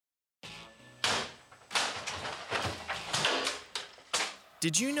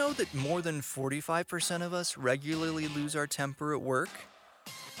Did you know that more than 45% of us regularly lose our temper at work?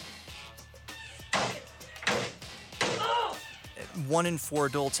 1 in 4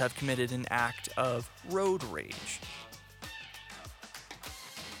 adults have committed an act of road rage.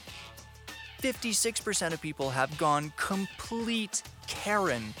 56% of people have gone complete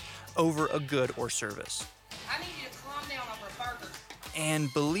Karen over a good or service. I need you to calm down over a burger.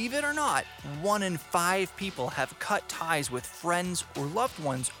 And believe it or not, 1 in 5 people have cut ties with friends or loved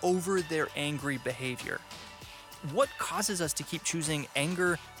ones over their angry behavior. What causes us to keep choosing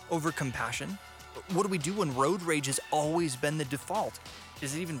anger over compassion? What do we do when road rage has always been the default?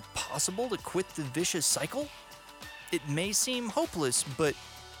 Is it even possible to quit the vicious cycle? It may seem hopeless, but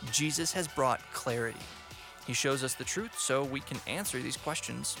Jesus has brought clarity. He shows us the truth so we can answer these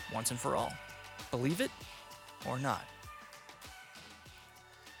questions once and for all. Believe it or not.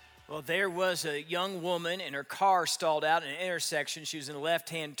 Well, there was a young woman and her car stalled out in an intersection. She was in the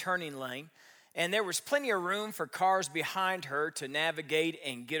left-hand turning lane, and there was plenty of room for cars behind her to navigate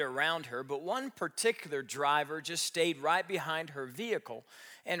and get around her, but one particular driver just stayed right behind her vehicle,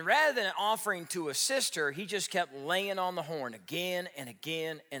 and rather than offering to assist her, he just kept laying on the horn again and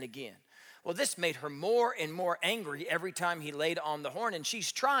again and again. Well, this made her more and more angry every time he laid on the horn, and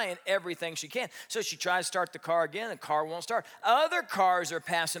she's trying everything she can. So she tries to start the car again, the car won't start. Other cars are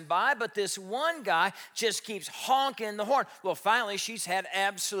passing by, but this one guy just keeps honking the horn. Well, finally, she's had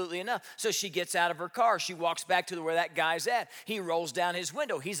absolutely enough. So she gets out of her car. She walks back to where that guy's at. He rolls down his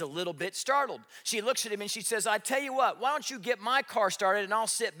window. He's a little bit startled. She looks at him and she says, I tell you what, why don't you get my car started and I'll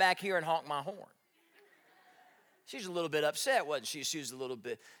sit back here and honk my horn. She's a little bit upset, wasn't she? She was a little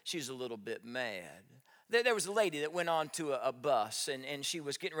bit mad. There was a lady that went on to a bus, and she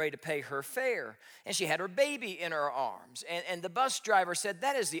was getting ready to pay her fare, and she had her baby in her arms. And the bus driver said,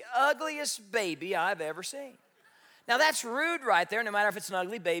 that is the ugliest baby I've ever seen. Now, that's rude right there, no matter if it's an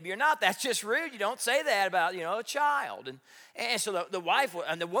ugly baby or not. That's just rude. You don't say that about, a child. And so the wife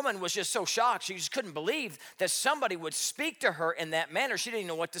and the woman was just so shocked. She just couldn't believe that somebody would speak to her in that manner. She didn't even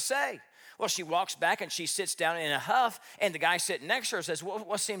know what to say. Well, she walks back and she sits down in a huff, and the guy sitting next to her says,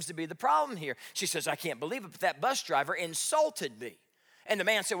 what seems to be the problem here? She says, I can't believe it, but that bus driver insulted me. And the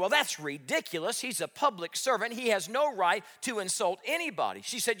man said, well, that's ridiculous. He's a public servant. He has no right to insult anybody.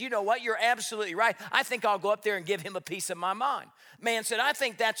 She said, you know what? You're absolutely right. I think I'll go up there and give him a piece of my mind. Man said, I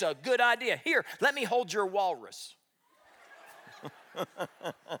think that's a good idea. Here, let me hold your walrus.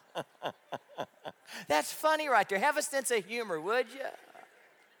 That's funny right there. Have a sense of humor, would you?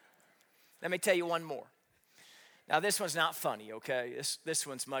 Let me tell you one more. Now, this one's not funny, okay? This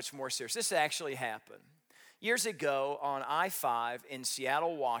one's much more serious. This actually happened. Years ago on I-5 in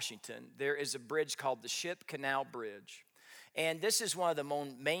Seattle, Washington, there is a bridge called the Ship Canal Bridge. And this is one of the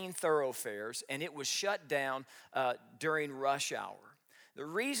main thoroughfares, and it was shut down during rush hour. The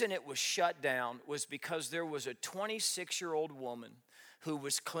reason it was shut down was because there was a 26-year-old woman who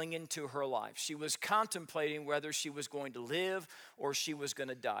was clinging to her life. She was contemplating whether she was going to live or she was going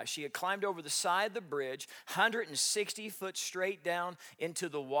to die. She had climbed over the side of the bridge, 160 foot straight down into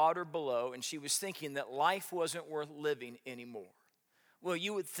the water below, and she was thinking that life wasn't worth living anymore. Well,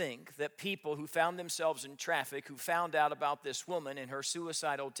 you would think that people who found themselves in traffic, who found out about this woman and her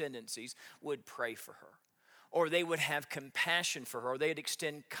suicidal tendencies, would pray for her. Or they would have compassion for her, or they'd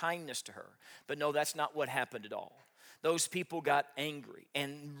extend kindness to her. But no, that's not what happened at all. Those people got angry,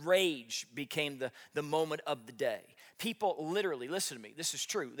 and rage became the moment of the day. People literally, listen to me, this is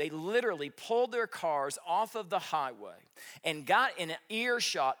true, they literally pulled their cars off of the highway and got in an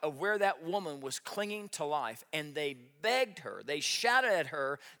earshot of where that woman was clinging to life, and they begged her, they shouted at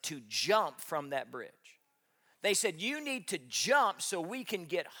her to jump from that bridge. They said, you need to jump so we can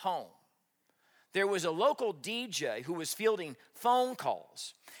get home. There was a local DJ who was fielding phone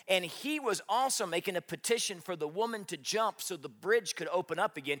calls, and he was also making a petition for the woman to jump so the bridge could open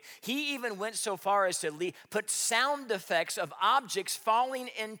up again. He even went so far as to put sound effects of objects falling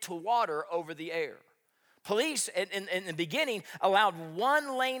into water over the air. Police, in the beginning, allowed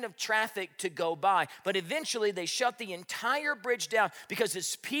one lane of traffic to go by, but eventually they shut the entire bridge down because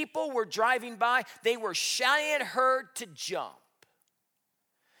as people were driving by, they were shouting at her to jump.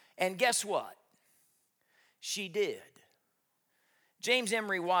 And guess what? She did. James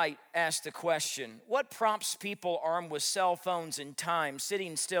Emery White asked the question, what prompts people armed with cell phones and time,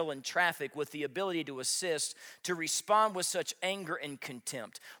 sitting still in traffic with the ability to assist, to respond with such anger and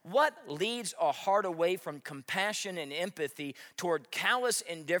contempt? What leads a heart away from compassion and empathy toward callous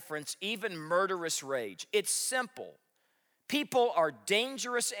indifference, even murderous rage? It's simple. People are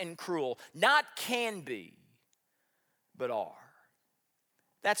dangerous and cruel, not can be, but are.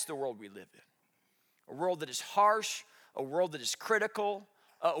 That's the world we live in. A world that is harsh, a world that is critical,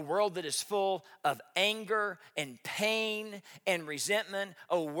 a world that is full of anger and pain and resentment,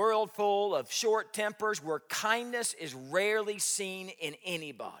 a world full of short tempers where kindness is rarely seen in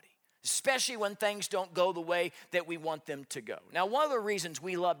anybody, especially when things don't go the way that we want them to go. Now, one of the reasons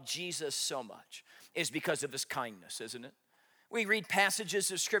we love Jesus so much is because of his kindness, isn't it? We read passages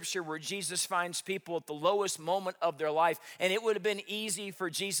of Scripture where Jesus finds people at the lowest moment of their life, and it would have been easy for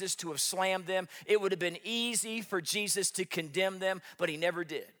Jesus to have slammed them. It would have been easy for Jesus to condemn them, but he never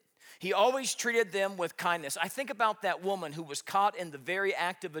did. He always treated them with kindness. I think about that woman who was caught in the very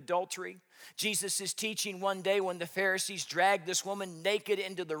act of adultery. Jesus is teaching one day when the Pharisees drag this woman naked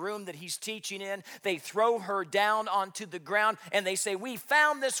into the room that he's teaching in. They throw her down onto the ground and they say, "We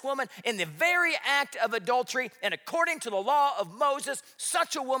found this woman in the very act of adultery, and according to the law of Moses,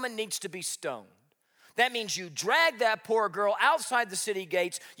 such a woman needs to be stoned." That means you drag that poor girl outside the city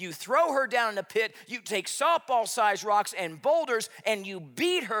gates, you throw her down in a pit, you take softball-sized rocks and boulders, and you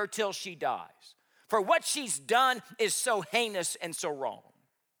beat her till she dies. For what she's done is so heinous and so wrong.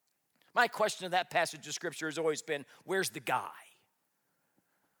 My question of that passage of Scripture has always been, where's the guy?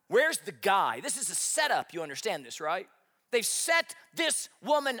 Where's the guy? This is a setup, you understand this, right? They've set this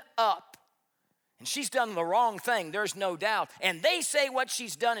woman up. And she's done the wrong thing, there's no doubt. And they say what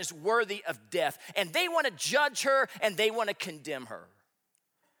she's done is worthy of death. And they want to judge her and they want to condemn her.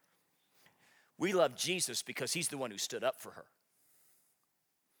 We love Jesus because he's the one who stood up for her.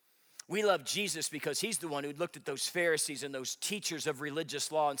 We love Jesus because he's the one who looked at those Pharisees and those teachers of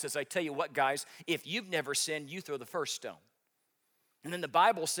religious law and says, "I tell you what, guys, if you've never sinned, you throw the first stone." And then the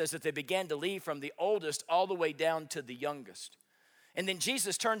Bible says that they began to leave from the oldest all the way down to the youngest. And then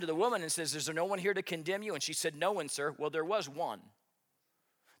Jesus turned to the woman and says, "Is there no one here to condemn you?" And she said, "No one, sir." Well, there was one.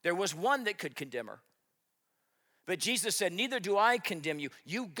 There was one that could condemn her. But Jesus said, "Neither do I condemn you.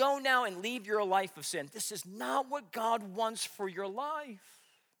 You go now and leave your life of sin." This is not what God wants for your life.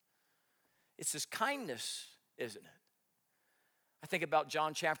 It's his kindness, isn't it? I think about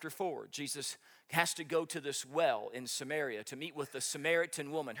John chapter 4. Jesus has to go to this well in Samaria to meet with the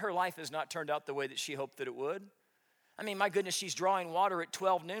Samaritan woman. Her life has not turned out the way that she hoped that it would. I mean, my goodness, she's drawing water at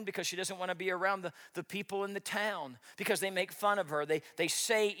 12 noon because she doesn't want to be around the people in the town because they make fun of her. They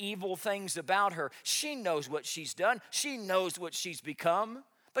say evil things about her. She knows what she's done. She knows what she's become.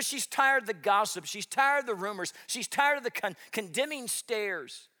 But she's tired of the gossip. She's tired of the rumors. She's tired of the condemning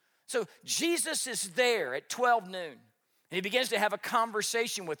stares. So Jesus is there at 12 noon. And he begins to have a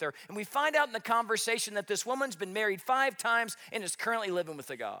conversation with her. And we find out in the conversation that this woman's been married 5 times and is currently living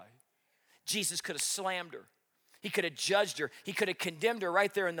with a guy. Jesus could have slammed her. He could have judged her. He could have condemned her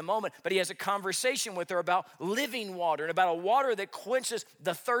right there in the moment. But he has a conversation with her about living water and about a water that quenches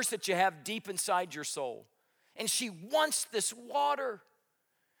the thirst that you have deep inside your soul. And she wants this water.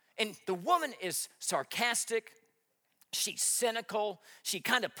 And the woman is sarcastic. She's cynical. She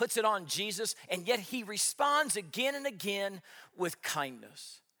kind of puts it on Jesus. And yet he responds again and again with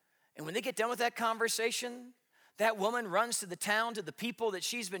kindness. And when they get done with that conversation, that woman runs to the town, to the people that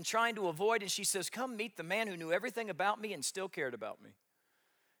she's been trying to avoid, and she says, "Come meet the man who knew everything about me and still cared about me,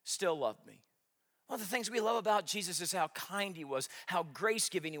 still loved me." One of the things we love about Jesus is how kind he was, how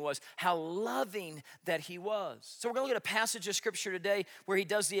grace-giving he was, how loving that he was. So we're going to look at a passage of Scripture today where he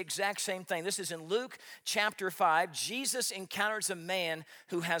does the exact same thing. This is in Luke chapter 5. Jesus encounters a man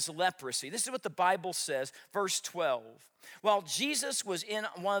who has leprosy. This is what the Bible says, verse 12. While Jesus was in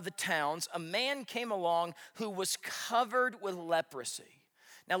one of the towns, a man came along who was covered with leprosy.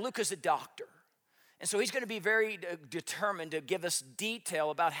 Now, Luke is a doctor. And so he's going to be very determined to give us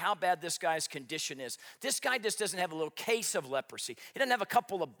detail about how bad this guy's condition is. This guy just doesn't have a little case of leprosy. He doesn't have a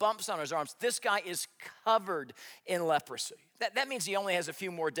couple of bumps on his arms. This guy is covered in leprosy. That means he only has a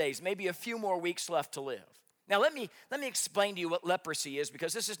few more days, maybe a few more weeks left to live. Now, let me explain to you what leprosy is,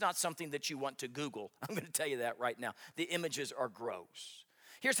 because this is not something that you want to Google. I'm going to tell you that right now. The images are gross.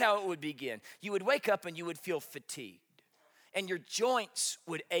 Here's how it would begin. You would wake up and you would feel fatigued, and your joints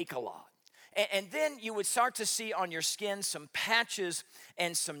would ache a lot. And then you would start to see on your skin some patches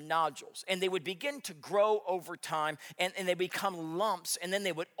and some nodules. And they would begin to grow over time, and they become lumps, and then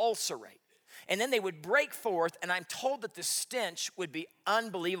they would ulcerate. And then they would break forth, and I'm told that the stench would be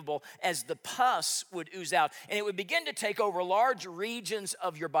unbelievable as the pus would ooze out. And it would begin to take over large regions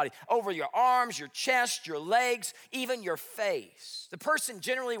of your body, over your arms, your chest, your legs, even your face. The person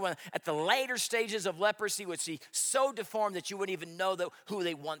generally, when at the later stages of leprosy, would see so deformed that you wouldn't even know who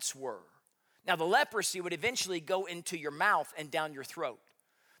they once were. Now, the leprosy would eventually go into your mouth and down your throat.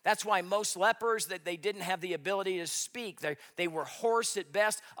 That's why most lepers, that they didn't have the ability to speak. They were hoarse at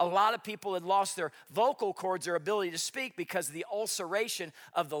best. A lot of people had lost their vocal cords, their ability to speak, because of the ulceration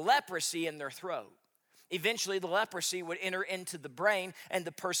of the leprosy in their throat. Eventually, the leprosy would enter into the brain, and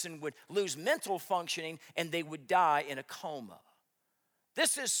the person would lose mental functioning, and they would die in a coma.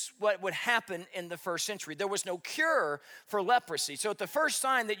 This is what would happen in the first century. There was no cure for leprosy. So at the first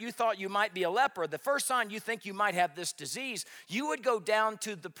sign that you thought you might be a leper, the first sign you think you might have this disease, you would go down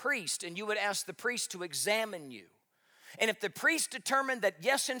to the priest and you would ask the priest to examine you. And if the priest determined that,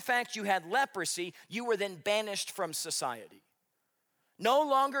 yes, in fact, you had leprosy, you were then banished from society. No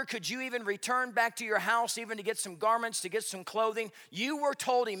longer could you even return back to your house, even to get some garments, to get some clothing. You were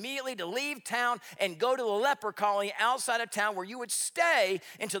told immediately to leave town and go to the leper colony outside of town where you would stay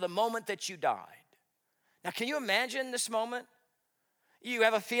until the moment that you died. Now, can you imagine this moment? You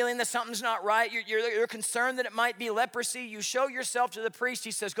have a feeling that something's not right. You're concerned that it might be leprosy. You show yourself to the priest.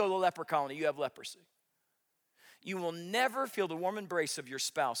 He says, go to the leper colony. You have leprosy. You will never feel the warm embrace of your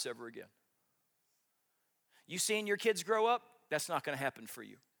spouse ever again. You seen your kids grow up? That's not going to happen for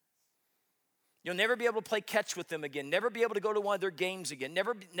you. You'll never be able to play catch with them again, never be able to go to one of their games again,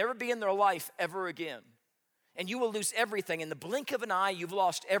 never be in their life ever again. And you will lose everything. In the blink of an eye, you've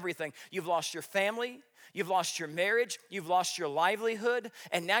lost everything. You've lost your family, you've lost your marriage, you've lost your livelihood,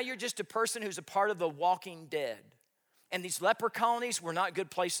 and now you're just a person who's a part of the walking dead. And these leper colonies were not good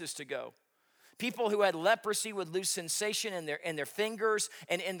places to go. People who had leprosy would lose sensation in their fingers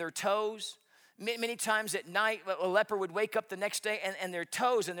and in their toes. Many times at night, a leper would wake up the next day and their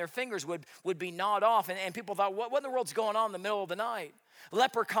toes and their fingers would be gnawed off. And people thought, what in the world's going on in the middle of the night?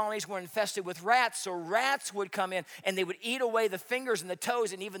 Leper colonies were infested with rats, so rats would come in and they would eat away the fingers and the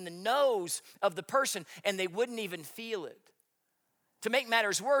toes and even the nose of the person, and they wouldn't even feel it. To make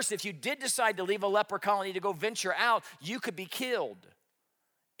matters worse, if you did decide to leave a leper colony to go venture out, you could be killed.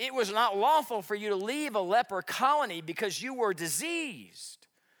 It was not lawful for you to leave a leper colony because you were diseased.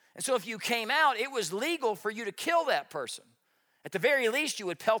 And so if you came out, it was legal for you to kill that person. At the very least, you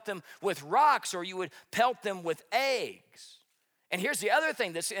would pelt them with rocks or you would pelt them with eggs. And here's the other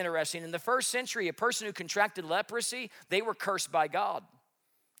thing that's interesting. In the first century, a person who contracted leprosy, they were cursed by God.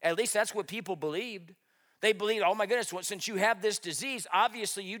 At least that's what people believed. They believed, oh my goodness, since you have this disease,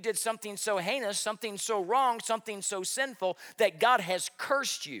 obviously you did something so heinous, something so wrong, something so sinful that God has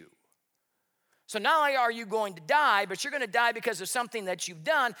cursed you. So not only are you going to die, but you're going to die because of something that you've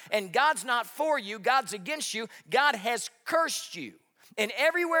done, and God's not for you, God's against you, God has cursed you. And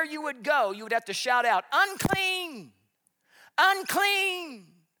everywhere you would go, you would have to shout out, unclean, unclean,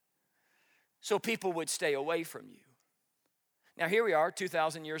 so people would stay away from you. Now here we are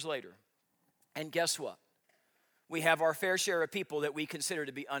 2,000 years later, and guess what? We have our fair share of people that we consider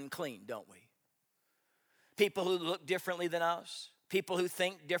to be unclean, don't we? People who look differently than us. People who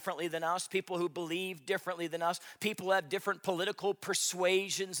think differently than us, people who believe differently than us, people who have different political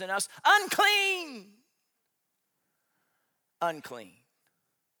persuasions than us. Unclean! Unclean.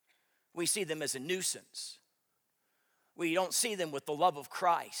 We see them as a nuisance. We don't see them with the love of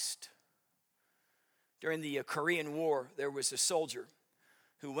Christ. During the Korean War, there was a soldier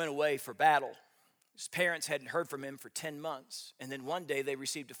who went away for battle. His parents hadn't heard from him for 10 months, and then one day they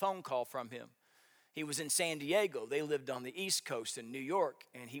received a phone call from him. He was in San Diego. They lived on the East Coast in New York,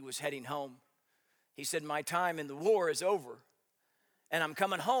 and he was heading home. He said, my time in the war is over, and I'm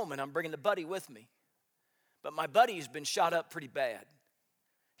coming home, and I'm bringing the buddy with me. But my buddy's been shot up pretty bad.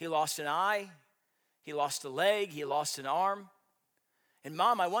 He lost an eye, he lost a leg, he lost an arm. And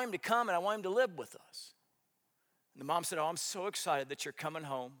Mom, I want him to come, and I want him to live with us. And the mom said, oh, I'm so excited that you're coming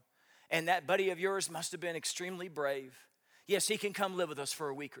home. And that buddy of yours must have been extremely brave. Yes, he can come live with us for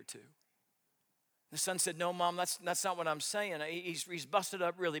a week or two. The son said, no, Mom, that's not what I'm saying. He's busted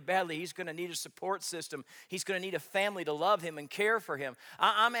up really badly. He's going to need a support system. He's going to need a family to love him and care for him.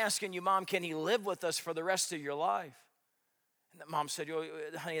 I'm asking you, Mom, can he live with us for the rest of your life? And the mom said,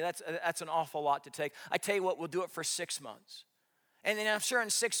 honey, that's an awful lot to take. I tell you what, we'll do it for 6 months. And then I'm sure in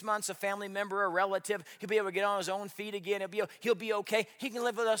 6 months, a family member, a relative, he'll be able to get on his own feet again. He'll be okay. He can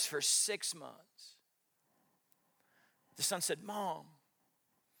live with us for 6 months. The son said, Mom,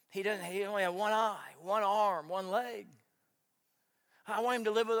 he only had one eye, one arm, one leg. I want him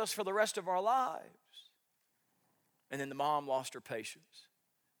to live with us for the rest of our lives. And then the mom lost her patience.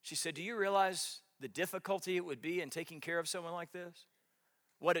 She said, do you realize the difficulty it would be in taking care of someone like this?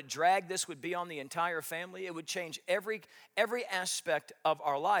 What a drag this would be on the entire family. It would change every aspect of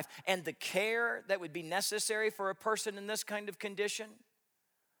our life. And the care that would be necessary for a person in this kind of condition,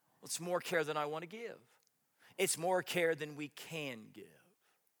 it's more care than I want to give. It's more care than we can give.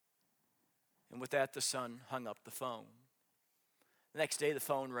 And with that, the son hung up the phone. The next day, the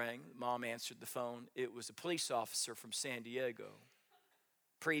phone rang. Mom answered the phone. It was a police officer from San Diego.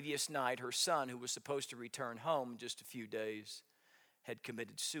 Previous night, her son, who was supposed to return home in just a few days, had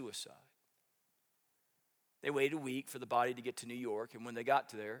committed suicide. They waited a week for the body to get to New York, and when they got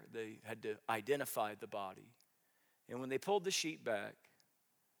to there, they had to identify the body. And when they pulled the sheet back,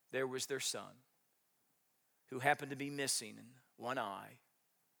 there was their son, who happened to be missing one eye,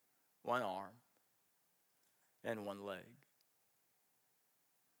 one arm, and one leg.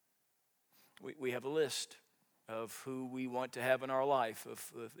 We have a list of who we want to have in our life,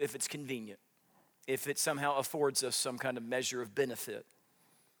 if it's convenient, if it somehow affords us some kind of measure of benefit,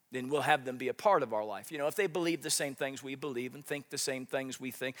 then we'll have them be a part of our life. You know, if they believe the same things we believe and think the same things we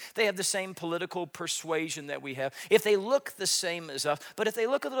think, they have the same political persuasion that we have, if they look the same as us, but if they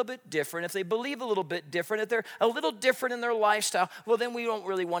look a little bit different, if they believe a little bit different, if they're a little different in their lifestyle, well, then we don't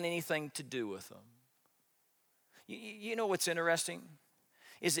really want anything to do with them. You know what's interesting?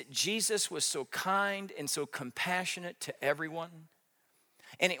 Is that Jesus was so kind and so compassionate to everyone.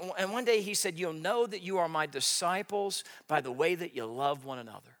 And one day he said, you'll know that you are my disciples by the way that you love one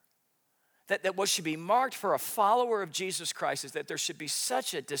another. That what should be marked for a follower of Jesus Christ is that there should be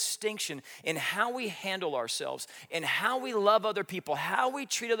such a distinction in how we handle ourselves, in how we love other people, how we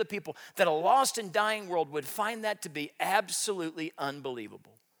treat other people, that a lost and dying world would find that to be absolutely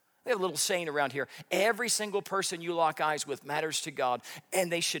unbelievable. We have a little saying around here: every single person you lock eyes with matters to God,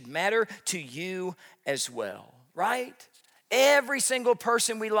 and they should matter to you as well, right? Every single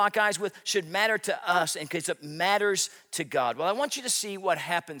person we lock eyes with should matter to us, and because it matters to God. Well, I want you to see what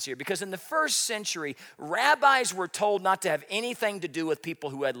happens here, because in the first century, rabbis were told not to have anything to do with people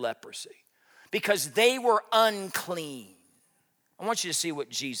who had leprosy because they were unclean. I want you to see what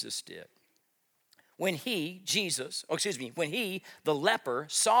Jesus did. When he, the leper,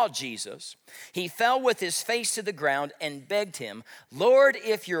 saw Jesus, he fell with his face to the ground and begged him, "Lord,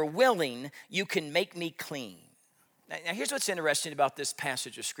 if you're willing, you can make me clean." Now, here's what's interesting about this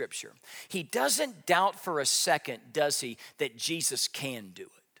passage of Scripture. He doesn't doubt for a second, does he, that Jesus can do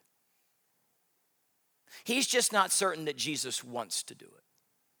it. He's just not certain that Jesus wants to do it.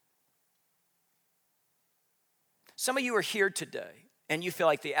 Some of you are here today, and you feel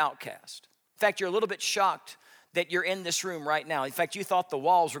like the outcast. In fact, you're a little bit shocked that you're in this room right now. In fact, you thought the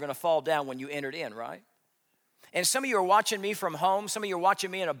walls were going to fall down when you entered in, right? And some of you are watching me from home. Some of you are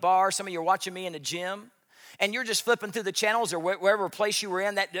watching me in a bar. Some of you are watching me in a gym. And you're just flipping through the channels or wherever place you were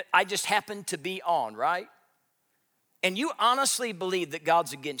in that I just happened to be on, right? And you honestly believe that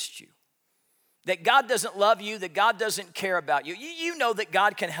God's against you, that God doesn't love you, that God doesn't care about you. You know that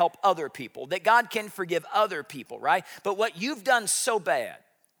God can help other people, that God can forgive other people, right? But what you've done so bad,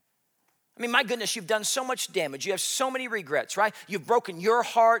 I mean, my goodness, you've done so much damage. You have so many regrets, right? You've broken your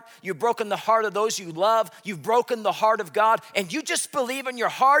heart. You've broken the heart of those you love. You've broken the heart of God. And you just believe in your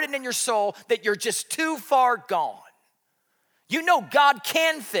heart and in your soul that you're just too far gone. You know God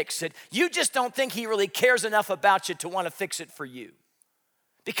can fix it. You just don't think he really cares enough about you to want to fix it for you.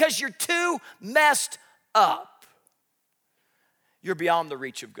 Because you're too messed up. You're beyond the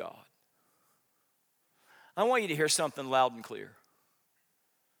reach of God. I want you to hear something loud and clear.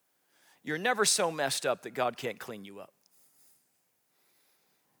 You're never so messed up that God can't clean you up.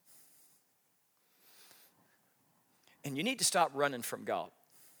 And you need to stop running from God.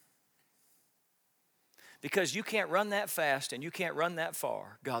 Because you can't run that fast and you can't run that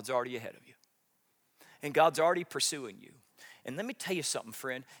far. God's already ahead of you. And God's already pursuing you. And let me tell you something,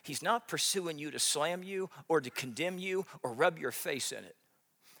 friend. He's not pursuing you to slam you or to condemn you or rub your face in it.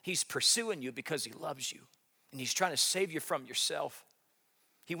 He's pursuing you because he loves you. And he's trying to save you from yourself.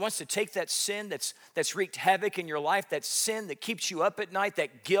 He wants to take that sin that's wreaked havoc in your life, that sin that keeps you up at night,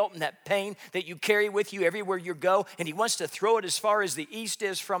 that guilt and that pain that you carry with you everywhere you go, and he wants to throw it as far as the east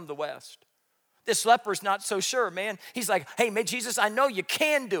is from the west. This leper's not so sure, man. He's like, hey, man, Jesus, I know you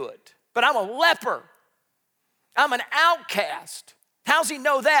can do it, but I'm a leper. I'm an outcast. How's he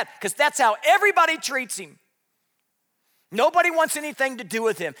know that? Because that's how everybody treats him. Nobody wants anything to do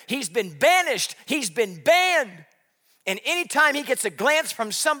with him. He's been banished. He's been banned. And anytime he gets a glance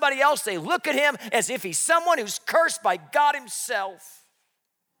from somebody else, they look at him as if he's someone who's cursed by God himself.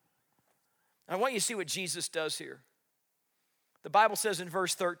 I want you to see what Jesus does here. The Bible says in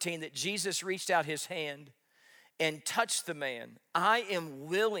verse 13 that Jesus reached out his hand and touched the man. I am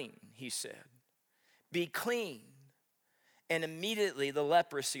willing, he said, be clean. And immediately the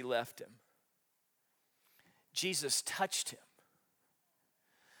leprosy left him. Jesus touched him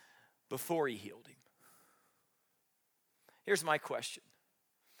before he healed him. Here's my question.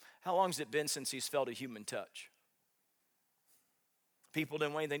 How long has it been since he's felt a human touch? People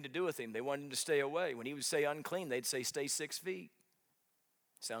didn't want anything to do with him. They wanted him to stay away. When he would say unclean, they'd say stay 6 feet.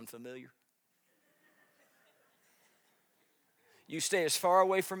 Sound familiar? You stay as far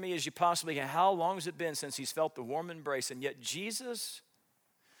away from me as you possibly can. How long has it been since he's felt the warm embrace? And yet Jesus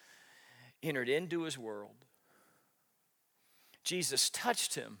entered into his world Jesus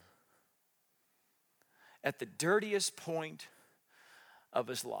touched him at the dirtiest point of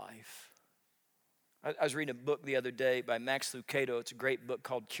his life. I was reading a book the other day by Max Lucado. It's a great book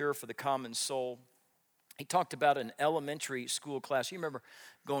called Cure for the Common Soul. He talked about an elementary school class. You remember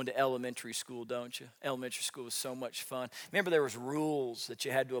going to elementary school, don't you? Elementary school was so much fun. Remember there was rules that you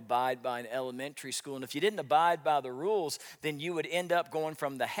had to abide by in elementary school. And if you didn't abide by the rules, then you would end up going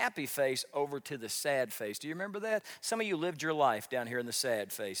from the happy face over to the sad face. Do you remember that? Some of you lived your life down here in the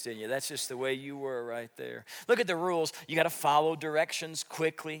sad face, didn't you? That's just the way you were right there. Look at the rules. You got to follow directions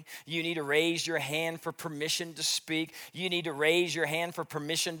quickly. You need to raise your hand for permission to speak. You need to raise your hand for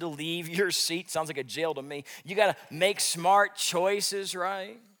permission to leave your seat. Sounds like a jail to me. You got to make smart choices, right?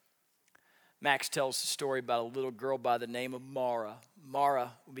 Max tells the story about a little girl by the name of Mara.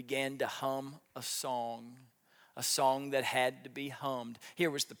 Mara began to hum a song that had to be hummed.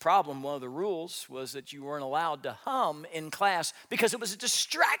 Here was the problem. One of the rules was that you weren't allowed to hum in class because it was a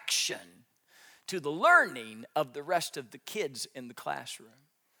distraction to the learning of the rest of the kids in the classroom.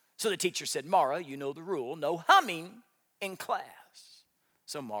 So the teacher said, Mara, you know the rule, no humming in class.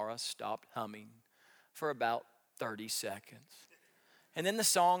 So Mara stopped humming for about 30 seconds. And then the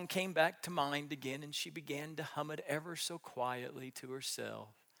song came back to mind again, and she began to hum it ever so quietly to herself.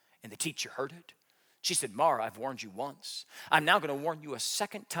 And the teacher heard it. She said, Mara, I've warned you once. I'm now going to warn you a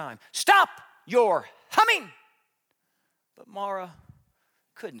second time. Stop your humming. But Mara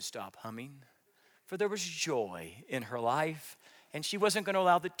couldn't stop humming, for there was joy in her life, and she wasn't going to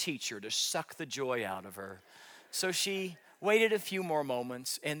allow the teacher to suck the joy out of her. So she waited a few more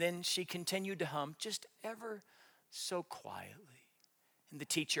moments, and then she continued to hum just ever so quietly. And the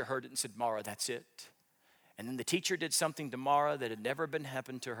teacher heard it and said, Mara, that's it. And then the teacher did something to Mara that had never been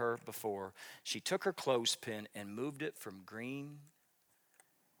happened to her before. She took her clothespin and moved it from green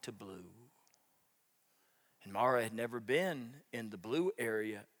to blue. And Mara had never been in the blue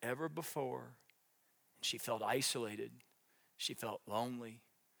area ever before. And she felt isolated. She felt lonely.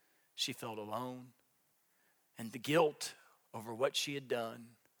 She felt alone. And the guilt over what she had done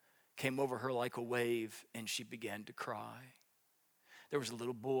came over her like a wave, and she began to cry. There was a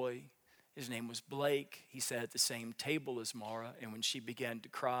little boy. His name was Blake. He sat at the same table as Mara, and when she began to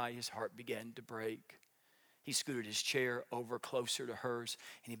cry, his heart began to break. He scooted his chair over closer to hers,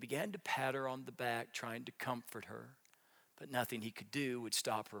 and he began to pat her on the back, trying to comfort her. But nothing he could do would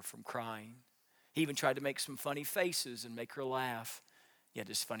stop her from crying. He even tried to make some funny faces and make her laugh, yet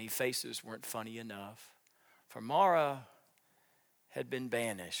his funny faces weren't funny enough. For Mara had been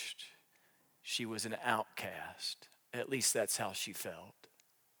banished. She was an outcast. At least that's how she felt.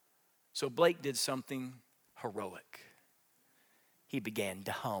 So Blake did something heroic. He began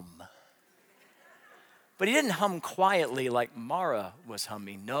to hum. But he didn't hum quietly like Mara was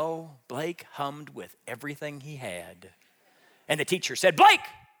humming. No, Blake hummed with everything he had. And the teacher said, Blake,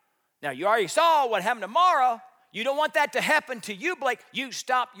 now you already saw what happened to Mara. You don't want that to happen to you, Blake. You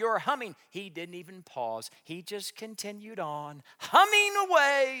stop your humming. He didn't even pause. He just continued on, humming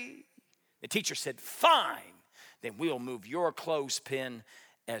away. The teacher said, fine. Then we'll move your clothespin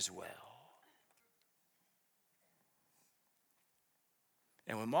as well.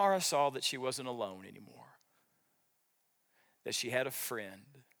 And when Mara saw that she wasn't alone anymore, that she had a friend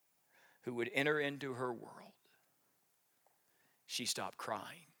who would enter into her world, she stopped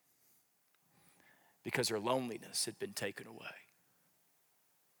crying because her loneliness had been taken away.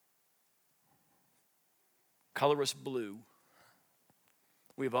 Color us blue.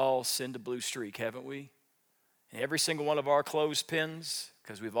 We've all sinned a blue streak, haven't we? And every single one of our clothespins,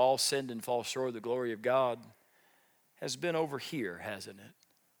 because we've all sinned and fall short of the glory of God, has been over here, hasn't it?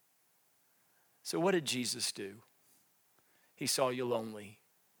 So what did Jesus do? He saw you lonely,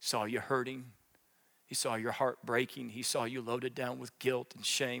 saw you hurting. He saw your heart breaking. He saw you loaded down with guilt and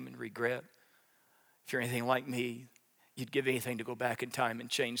shame and regret. If you're anything like me, you'd give anything to go back in time and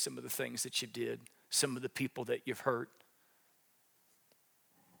change some of the things that you did, some of the people that you've hurt.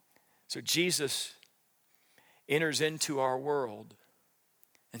 So Jesus enters into our world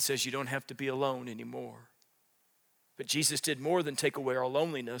and says you don't have to be alone anymore. But Jesus did more than take away our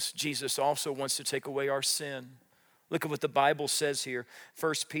loneliness. Jesus also wants to take away our sin. Look at what the Bible says here.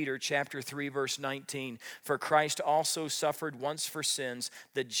 1 Peter chapter 3, verse 19. For Christ also suffered once for sins,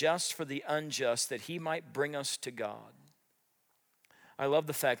 the just for the unjust, that he might bring us to God. I love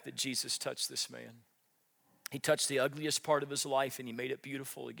the fact that Jesus touched this man. He touched the ugliest part of his life and he made it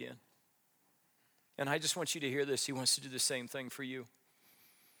beautiful again. And I just want you to hear this. He wants to do the same thing for you.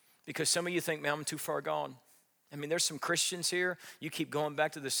 Because some of you think, man, I'm too far gone. I mean, there's some Christians here, you keep going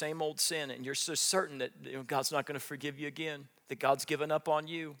back to the same old sin, and you're so certain that God's not going to forgive you again, that God's given up on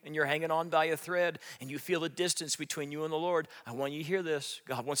you, and you're hanging on by a thread, and you feel a distance between you and the Lord. I want you to hear this.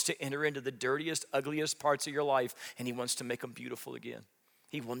 God wants to enter into the dirtiest, ugliest parts of your life, and he wants to make them beautiful again.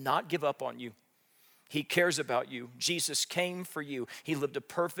 He will not give up on you. He cares about you. Jesus came for you. He lived a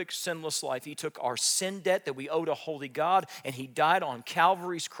perfect, sinless life. He took our sin debt that we owe to holy God, and he died on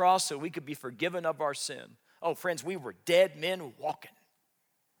Calvary's cross so we could be forgiven of our sin. Oh, friends, we were dead men walking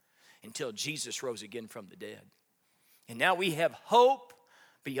until Jesus rose again from the dead. And now we have hope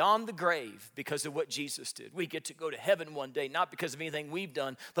beyond the grave because of what Jesus did. We get to go to heaven one day, not because of anything we've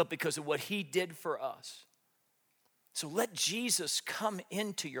done, but because of what he did for us. So let Jesus come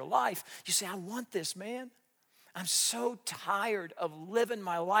into your life. You say, I want this, man. I'm so tired of living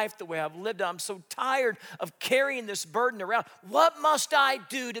my life the way I've lived it. I'm so tired of carrying this burden around. What must I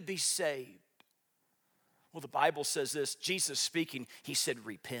do to be saved? Well, the Bible says this, Jesus speaking, he said,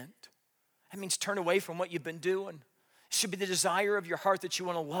 repent. That means turn away from what you've been doing. It should be the desire of your heart that you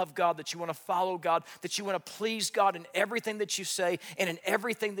want to love God, that you want to follow God, that you want to please God in everything that you say and in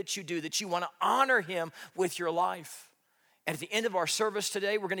everything that you do, that you want to honor him with your life. And at the end of our service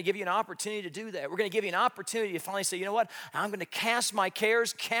today, we're going to give you an opportunity to do that. We're going to give you an opportunity to finally say, you know what? I'm going to cast my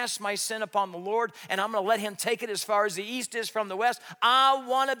cares, cast my sin upon the Lord, and I'm going to let him take it as far as the east is from the west. I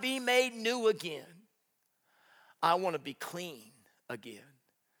want to be made new again. I want to be clean again.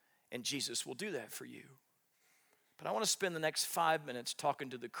 And Jesus will do that for you. But I want to spend the next 5 minutes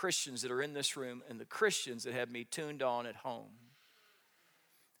talking to the Christians that are in this room and the Christians that have me tuned on at home.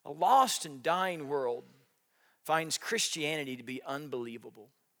 A lost and dying world finds Christianity to be unbelievable.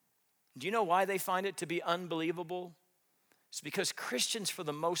 Do you know why they find it to be unbelievable? It's because Christians, for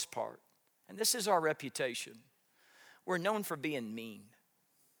the most part, and this is our reputation, we're known for being mean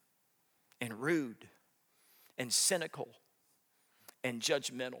and rude and cynical and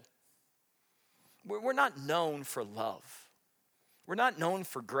judgmental. We're not known for love. We're not known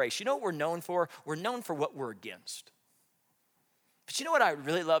for grace. You know what we're known for? We're known for what we're against. But you know what I would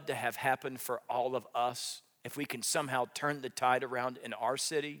really love to have happen for all of us, if we can somehow turn the tide around in our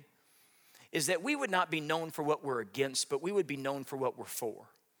city, is that we would not be known for what we're against, but we would be known for what we're for.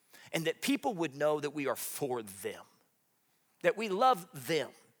 And that people would know that we are for them, that we love them,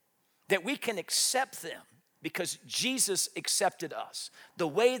 that we can accept them because Jesus accepted us the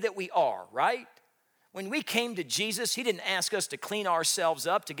way that we are, right? When we came to Jesus, he didn't ask us to clean ourselves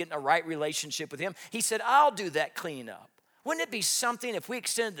up to get in a right relationship with him. He said, I'll do that cleaning up. Wouldn't it be something if we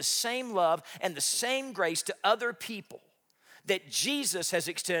extended the same love and the same grace to other people that Jesus has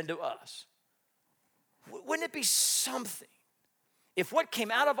extended to us? Wouldn't it be something if what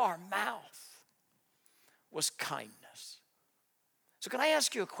came out of our mouth was kindness? So can I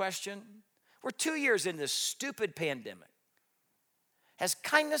ask you a question? We're 2 years in this stupid pandemic. Has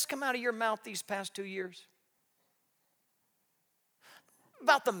kindness come out of your mouth these past 2 years?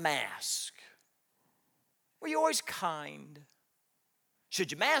 About the mask. Were you always kind?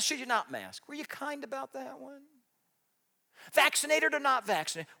 Should you mask? Should you not mask? Were you kind about that one? Vaccinated or not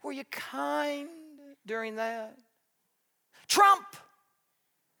vaccinated? Were you kind during that? Trump.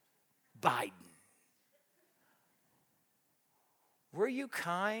 Biden. Were you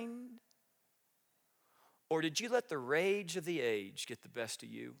kind? Or did you let the rage of the age get the best of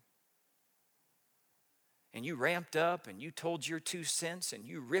you? And you ramped up and you told your 2 cents and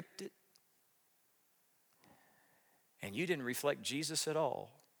you ripped it. And you didn't reflect Jesus at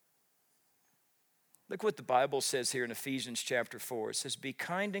all. Look what the Bible says here in Ephesians chapter 4. It says, be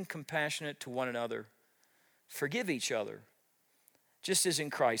kind and compassionate to one another. Forgive each other, just as in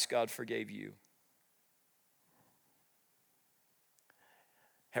Christ God forgave you.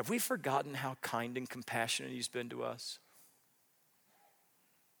 Have we forgotten how kind and compassionate he's been to us?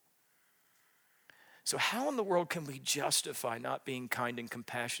 So how in the world can we justify not being kind and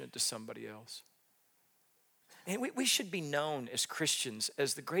compassionate to somebody else? And we should be known as Christians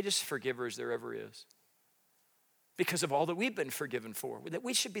as the greatest forgivers there ever is, because of all that we've been forgiven for, that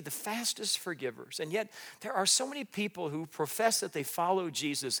we should be the fastest forgivers. And yet there are so many people who profess that they follow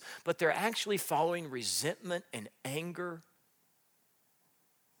Jesus, but they're actually following resentment and anger.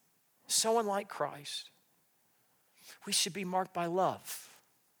 So unlike Christ. We should be marked by love.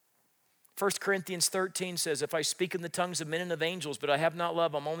 1 Corinthians 13 says, if I speak in the tongues of men and of angels, but I have not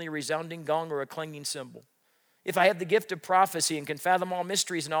love, I'm only a resounding gong or a clanging cymbal. If I have the gift of prophecy and can fathom all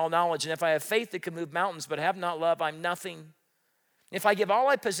mysteries and all knowledge, and if I have faith that can move mountains but have not love, I'm nothing. If I give all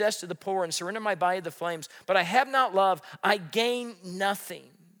I possess to the poor and surrender my body to the flames, but I have not love, I gain nothing.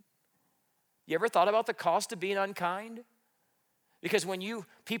 You ever thought about the cost of being unkind? Because when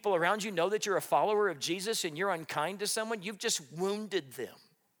people around you know that you're a follower of Jesus and you're unkind to someone, you've just wounded them.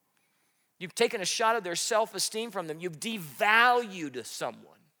 You've taken a shot of their self-esteem from them. You've devalued someone.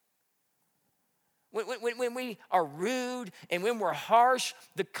 When we are rude and when we're harsh,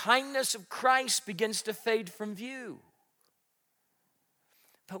 the kindness of Christ begins to fade from view.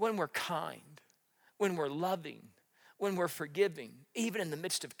 But when we're kind, when we're loving, when we're forgiving, even in the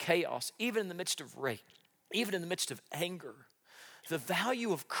midst of chaos, even in the midst of rage, even in the midst of anger, the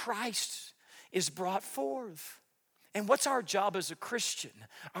value of Christ is brought forth. And what's our job as a Christian?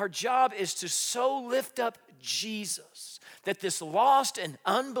 Our job is to so lift up Jesus that this lost and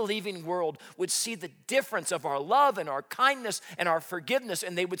unbelieving world would see the difference of our love and our kindness and our forgiveness,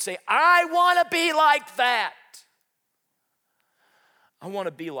 and they would say, I want to be like that. I want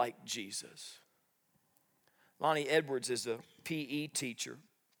to be like Jesus. Lonnie Edwards is a PE teacher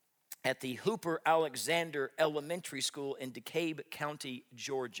at the Hooper Alexander Elementary School in DeKalb County,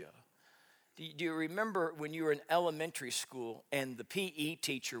 Georgia. Do you remember when you were in elementary school and the PE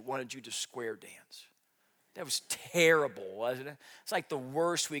teacher wanted you to square dance? That was terrible, wasn't it? It's like the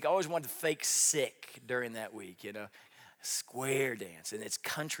worst week. I always wanted to fake sick during that week, Square dance, and it's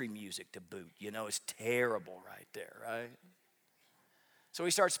country music to boot. It's terrible right there, right? So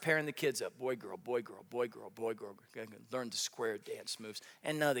he starts pairing the kids up, boy, girl, boy, girl, boy, girl, boy, girl. Learn the square dance moves.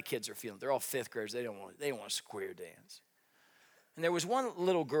 And none of the kids are feeling it. They're all fifth graders. They don't want to square dance. And there was one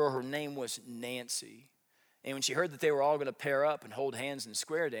little girl, her name was Nancy. And when she heard that they were all going to pair up and hold hands and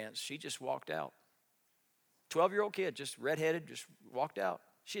square dance, she just walked out. 12-year-old kid, just redheaded, just walked out.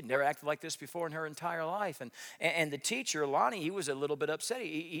 She had never acted like this before in her entire life. And the teacher, Lonnie, he was a little bit upset.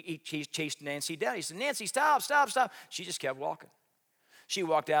 He chased Nancy down. He said, Nancy, stop. She just kept walking. She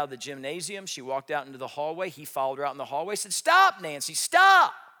walked out of the gymnasium. She walked out into the hallway. He followed her out in the hallway, said, stop, Nancy,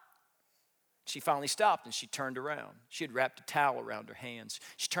 stop. She finally stopped and she turned around. She had wrapped a towel around her hands.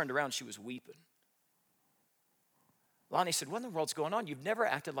 She turned around, she was weeping. Lonnie said, what in the world's going on? You've never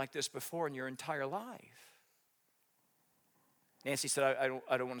acted like this before in your entire life. Nancy said,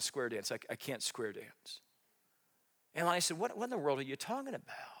 I don't want to square dance. I can't square dance. And Lonnie said, what in the world are you talking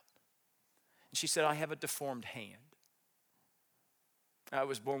about? And she said, I have a deformed hand. I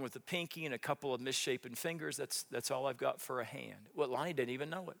was born with a pinky and a couple of misshapen fingers. That's all I've got for a hand. Well, Lonnie didn't even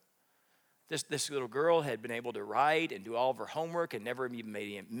know it. This little girl had been able to write and do all of her homework and never even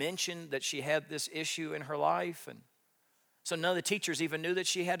made any mention that she had this issue in her life. And so none of the teachers even knew that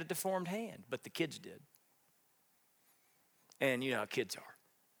she had a deformed hand, but the kids did. And you know how kids are.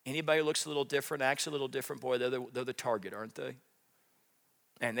 Anybody who looks a little different, acts a little different, boy, they're the target, aren't they?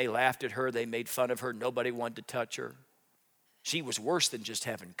 And they laughed at her. They made fun of her. Nobody wanted to touch her. She was worse than just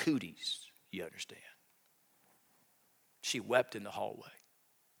having cooties, you understand. She wept in the hallway.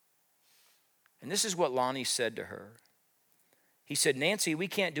 And this is what Lonnie said to her. He said, Nancy, we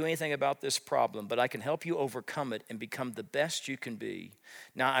can't do anything about this problem, but I can help you overcome it and become the best you can be.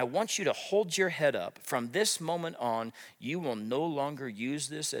 Now, I want you to hold your head up. From this moment on, you will no longer use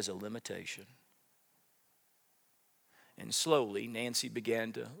this as a limitation. And slowly, Nancy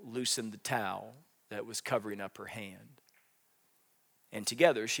began to loosen the towel that was covering up her hand. And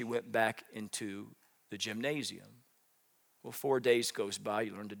together, she went back into the gymnasium. Well, 4 days goes by,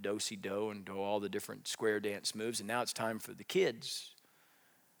 you learn to do-si-do and do all the different square dance moves, and now it's time for the kids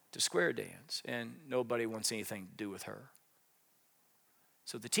to square dance, and nobody wants anything to do with her.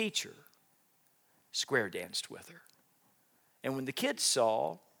 So the teacher square danced with her. And when the kids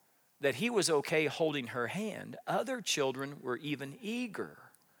saw that he was okay holding her hand, other children were even eager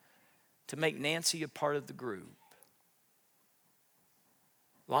to make Nancy a part of the group.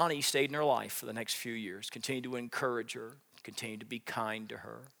 Lonnie stayed in her life for the next few years, continued to encourage her, continued to be kind to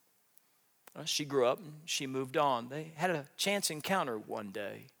her. She grew up and she moved on. They had a chance encounter one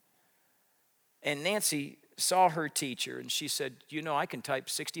day. And Nancy saw her teacher and she said, you know, I can type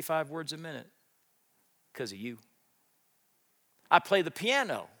 65 words a minute because of you. I play the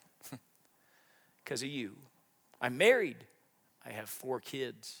piano because of you. I'm married. I have 4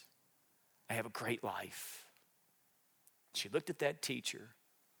 kids. I have a great life. She looked at that teacher.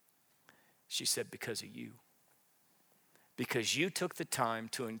 She said, because of you. Because you took the time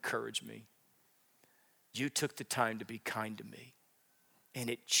to encourage me. You took the time to be kind to me. And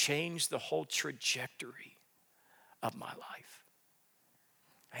it changed the whole trajectory of my life.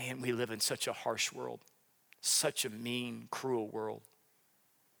 And we live in such a harsh world. Such a mean, cruel world.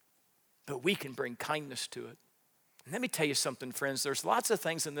 But we can bring kindness to it. And let me tell you something, friends. There's lots of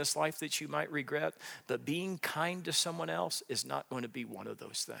things in this life that you might regret. But being kind to someone else is not going to be one of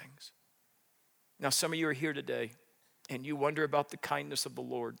those things. Now, some of you are here today, and you wonder about the kindness of the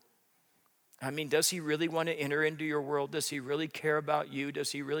Lord. I mean, does he really want to enter into your world? Does he really care about you?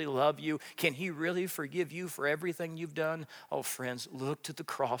 Does he really love you? Can he really forgive you for everything you've done? Oh, friends, look to the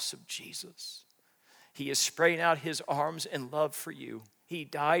cross of Jesus. He is spreading out his arms in love for you. He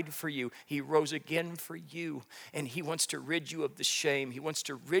died for you. He rose again for you. And he wants to rid you of the shame. He wants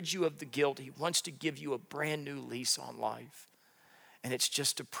to rid you of the guilt. He wants to give you a brand new lease on life. And it's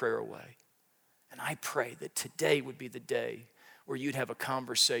just a prayer away. And I pray that today would be the day where you'd have a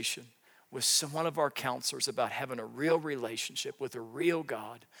conversation with one of our counselors about having a real relationship with a real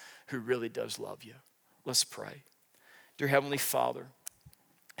God who really does love you. Let's pray. Dear Heavenly Father,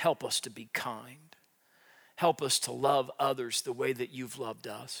 help us to be kind. Help us to love others the way that you've loved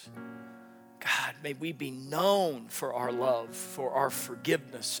us. God, may we be known for our love, for our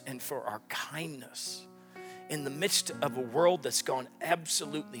forgiveness, and for our kindness in the midst of a world that's gone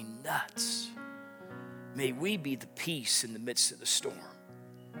absolutely nuts. May we be the peace in the midst of the storm.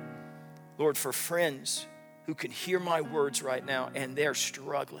 Lord, for friends who can hear my words right now and they're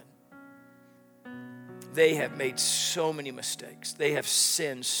struggling, they have made so many mistakes. They have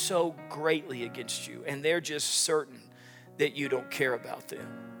sinned so greatly against you, and they're just certain that you don't care about them.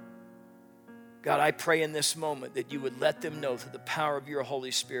 God, I pray in this moment that you would let them know through the power of your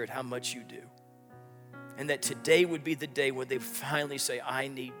Holy Spirit how much you do. And that today would be the day when they finally say, I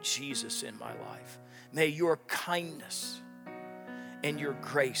need Jesus in my life. May your kindness and your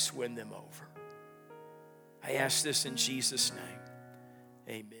grace win them over. I ask this in Jesus' name.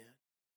 Amen.